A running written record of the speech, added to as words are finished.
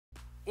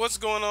What's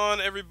going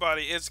on,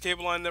 everybody? It's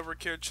Cable I Never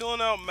Cared,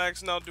 chilling out,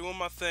 maxing out, doing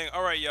my thing.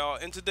 Alright, y'all,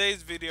 in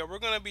today's video, we're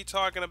going to be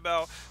talking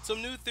about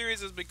some new theories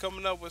that's been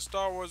coming up with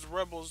Star Wars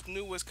Rebels'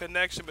 newest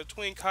connection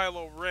between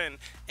Kylo Ren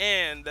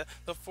and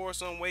The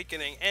Force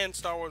Awakening and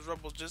Star Wars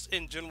Rebels just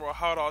in general,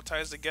 how it all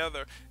ties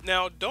together.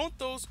 Now, don't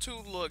those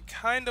two look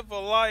kind of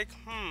alike?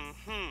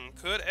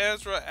 Could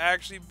Ezra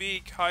actually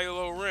be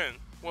Kylo Ren?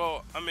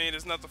 Well, I mean,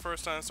 it's not the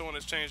first time someone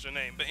has changed their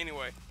name, but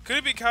anyway. Could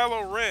it be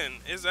Kylo Ren?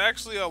 Is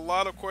actually a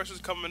lot of questions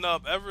coming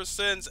up ever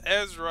since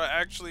Ezra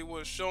actually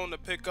was shown to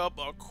pick up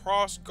a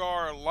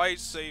crossguard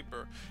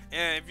lightsaber.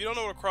 And if you don't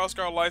know what a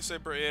crossguard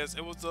lightsaber is,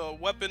 it was a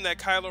weapon that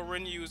Kylo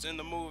Ren used in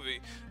the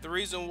movie. The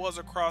reason was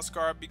a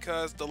crossguard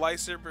because the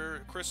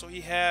lightsaber crystal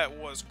he had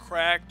was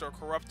cracked or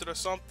corrupted or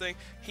something.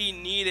 He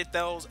needed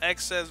those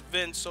excess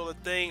vents so the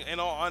thing, in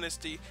all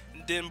honesty,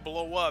 didn't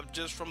blow up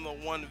just from the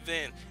one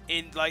vent.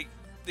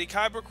 The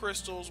kyber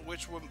crystals,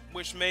 which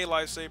made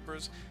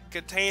lightsabers,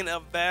 contain a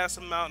vast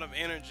amount of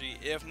energy.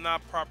 If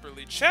not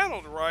properly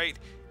channeled right,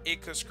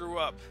 it could screw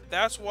up.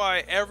 That's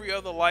why every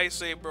other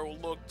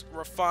lightsaber looked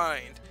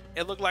refined.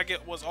 It looked like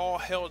it was all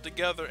held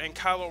together, and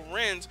Kylo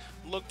Ren's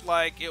looked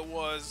like it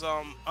was, in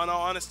all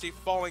honesty,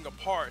 falling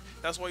apart.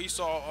 That's why you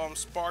saw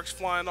sparks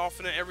flying off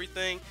it and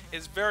everything.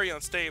 It's very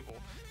unstable.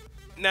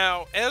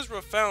 Now,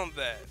 Ezra found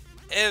that.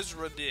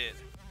 Ezra did.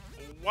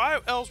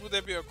 Why else would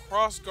there be a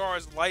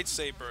crossguard's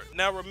lightsaber?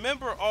 Now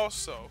remember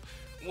also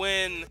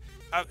when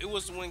it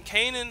was when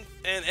Kanan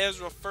and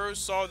Ezra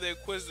first saw the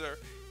Inquisitor,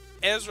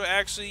 Ezra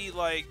actually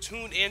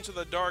tuned into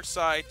the dark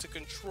side to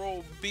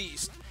control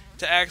Beast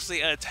to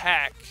actually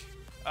attack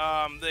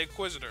the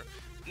Inquisitor.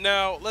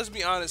 Now let's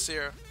be honest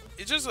here.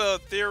 It's just a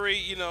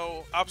theory,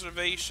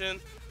 observation.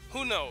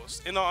 Who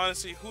knows? In all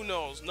honesty, who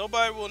knows?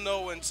 Nobody will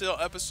know until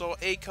episode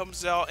 8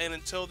 comes out and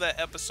until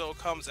that episode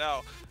comes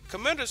out.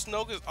 Commander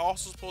Snoke is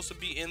also supposed to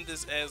be in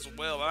this as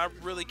well, and I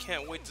really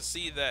can't wait to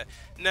see that.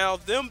 Now,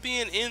 them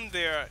being in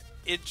there,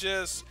 it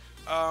just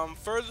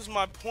furthers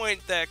my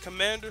point that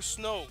Commander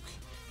Snoke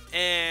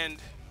and,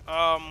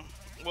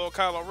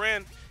 Kylo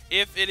Ren,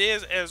 if it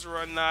is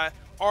Ezra or not,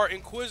 are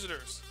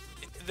Inquisitors.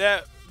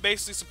 That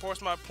basically supports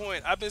my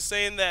point. I've been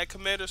saying that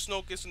Commander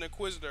Snoke is an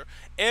Inquisitor.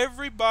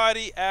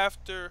 Everybody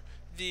after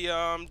the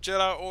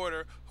Jedi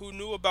Order who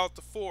knew about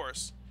the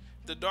Force,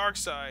 the dark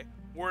side,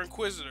 were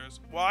Inquisitors.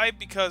 Why?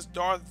 Because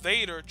Darth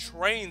Vader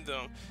trained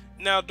them.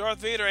 Now, Darth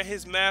Vader and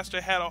his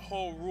master had a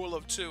whole rule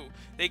of two.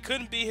 They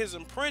couldn't be his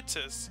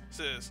apprentices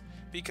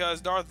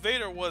because Darth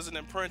Vader was an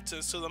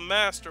apprentice to the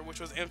master, which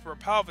was Emperor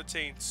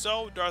Palpatine.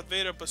 So Darth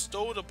Vader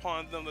bestowed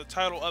upon them the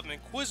title of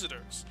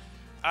Inquisitors.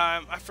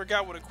 I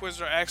forgot what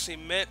Inquisitor actually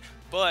meant,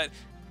 but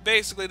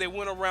basically they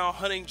went around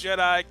hunting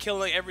Jedi,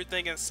 killing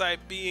everything in sight,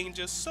 being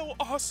just so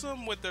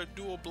awesome with their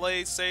dual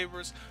blade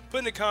sabers. Put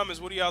in the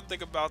comments, what do y'all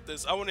think about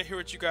this? I want to hear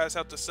what you guys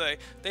have to say.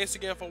 Thanks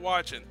again for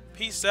watching.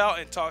 Peace out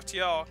and talk to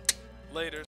y'all later.